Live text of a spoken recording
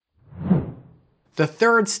The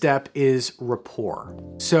third step is rapport.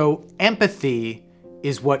 So empathy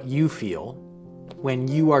is what you feel when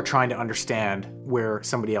you are trying to understand where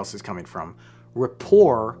somebody else is coming from.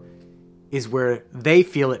 Rapport is where they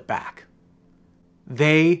feel it back.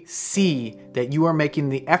 They see that you are making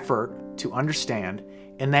the effort to understand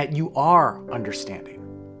and that you are understanding.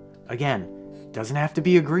 Again, doesn't have to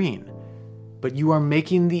be agreeing, but you are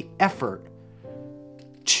making the effort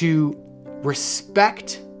to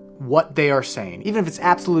respect what they are saying. Even if it's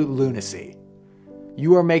absolute lunacy,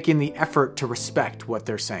 you are making the effort to respect what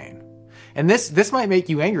they're saying. And this might make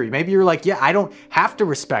you angry. Maybe you're like, yeah, I don't have to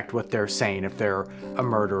respect what they're saying if they're a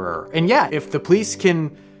murderer. And yeah, if the police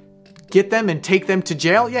can get them and take them to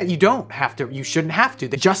jail, yeah, you shouldn't have to.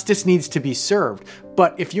 The justice needs to be served.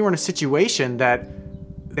 But if you're in a situation that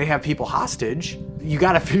they have people hostage, you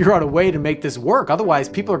got to figure out a way to make this work. Otherwise,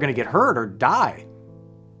 people are going to get hurt or die.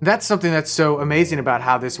 That's something that's so amazing about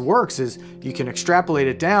how this works is you can extrapolate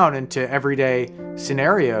it down into everyday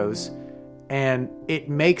scenarios, and it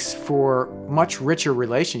makes for much richer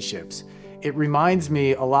relationships. It reminds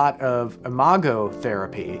me a lot of imago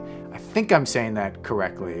therapy. I think I'm saying that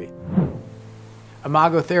correctly.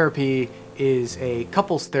 Imago therapy is a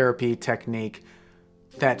couples therapy technique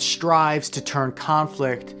that strives to turn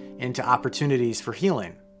conflict into opportunities for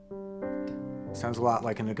healing. Sounds a lot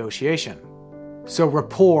like a negotiation. So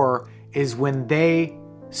rapport is when they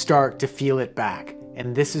start to feel it back,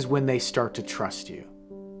 and this is when they start to trust you.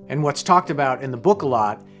 And what's talked about in the book a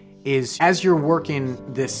lot is as you're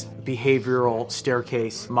working this behavioral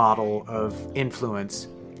staircase model of influence,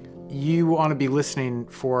 you want to be listening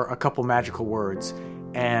for a couple magical words.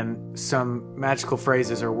 And some magical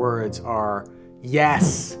phrases or words are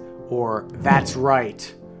yes, or that's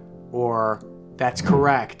right, or that's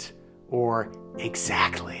correct, or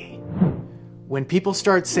exactly. When people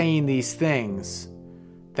start saying these things,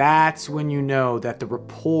 that's when you know that the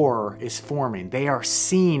rapport is forming. They are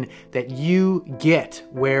seeing that you get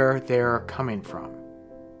where they're coming from.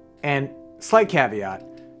 And slight caveat,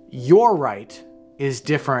 you're right is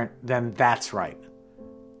different than that's right.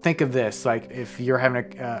 Think of this, like if you're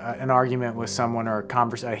having an argument with someone or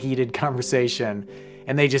a heated conversation,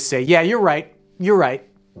 and they just say, yeah, you're right.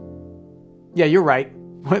 Yeah, you're right.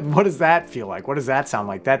 What does that feel like? What does that sound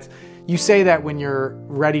like? You say that when you're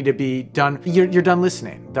ready to be done. You're done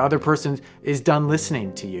listening. The other person is done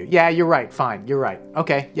listening to you. Yeah, you're right. Fine. You're right.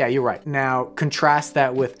 Okay. Yeah, you're right. Now contrast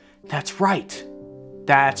that with that's right.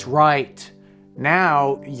 That's right.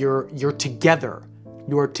 Now you're together.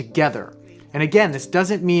 You're together. And again, this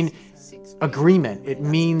doesn't mean agreement. It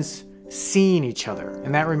means seeing each other.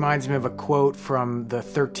 And that reminds me of a quote from the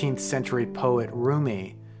 13th century poet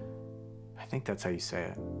Rumi. I think that's how you say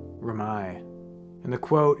it. Rumi. And the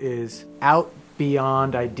quote is, out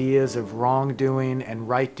beyond ideas of wrongdoing and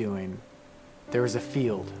right doing, there is a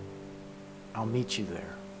field. I'll meet you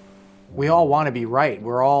there. We all want to be right.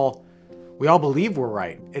 We all believe we're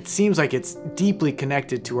right. It seems like it's deeply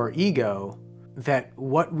connected to our ego that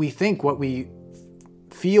what we think, what we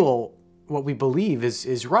feel, what we believe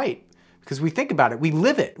is right. Because we think about it. We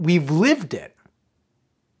live it. We've lived it.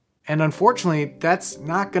 And unfortunately, that's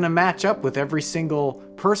not going to match up with every single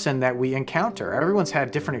person that we encounter. Everyone's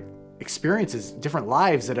had different experiences, different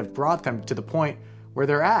lives that have brought them to the point where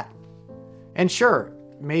they're at. And sure,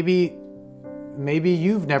 maybe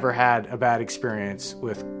you've never had a bad experience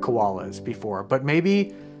with koalas before, but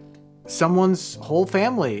maybe someone's whole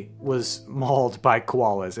family was mauled by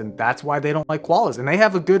koalas, and that's why they don't like koalas. And they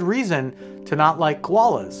have a good reason to not like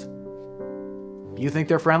koalas. You think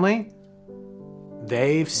they're friendly?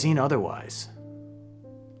 They've seen otherwise.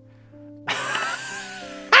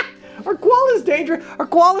 Are koalas dangerous? Are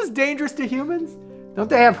koalas dangerous to humans? Don't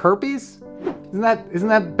they have herpes? Isn't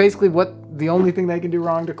that basically the only thing they can do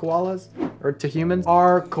wrong to koalas or to humans?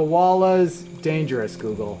 Are koalas dangerous,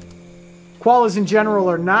 Google? Koalas in general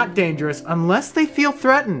are not dangerous unless they feel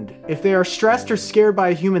threatened. If they are stressed or scared by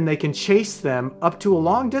a human, they can chase them up to a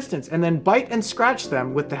long distance and then bite and scratch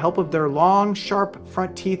them with the help of their long, sharp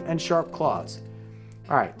front teeth and sharp claws.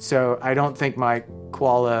 All right, so I don't think my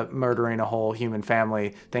koala murdering a whole human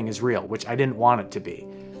family thing is real, which I didn't want it to be.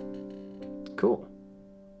 Cool.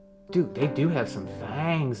 Dude, they do have some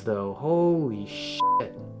fangs, though. Holy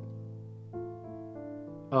shit.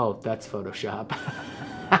 Oh, that's Photoshop.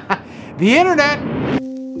 The internet!